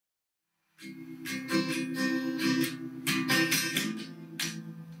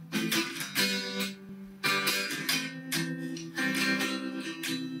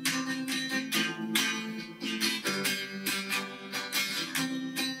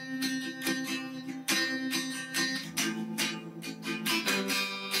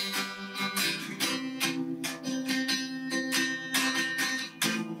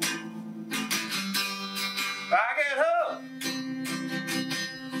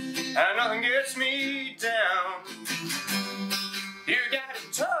and nothing gets me down. You got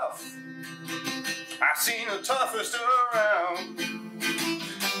it tough, I've seen the toughest around.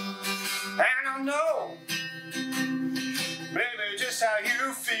 And I know, baby, just how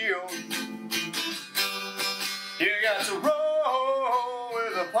you feel. You got to roll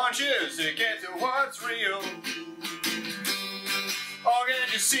with the punches to get to what's real. Oh,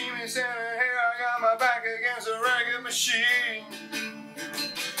 can't you see me standing here? I got my back against a ragged machine.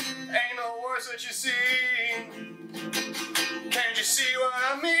 Ain't no worse that you see. Can't you see what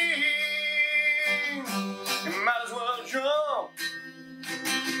I mean? You might as well jump.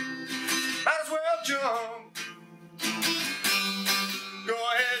 Might as well jump. Go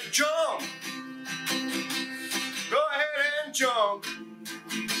ahead and jump. Go ahead and jump.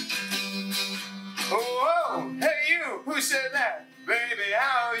 Oh, hey you, who said that? Baby,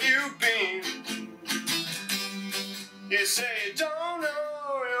 how you been? You say you don't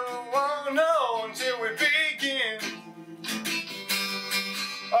know, you won't know until we begin.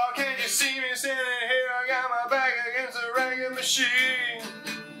 Oh, can't you see me standing here? I got my back against a ragged machine.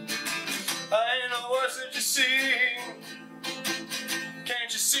 I ain't no worse than you see. Can't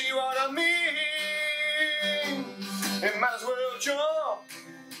you see what I mean? It might as well jump.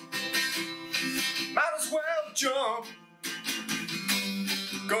 Might as well jump.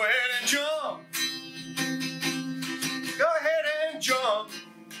 Go ahead and jump. Go ahead and jump.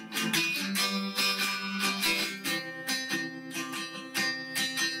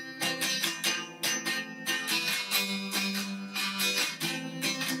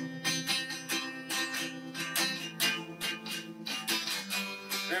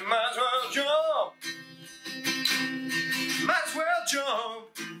 You might as well jump. Might as well jump.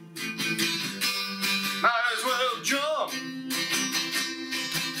 Might as well jump.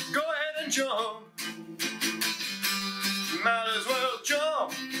 Go ahead and jump. Might as well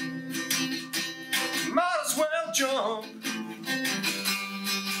jump. Might as well jump.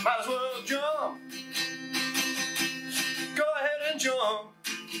 Might as well jump. Go ahead and jump.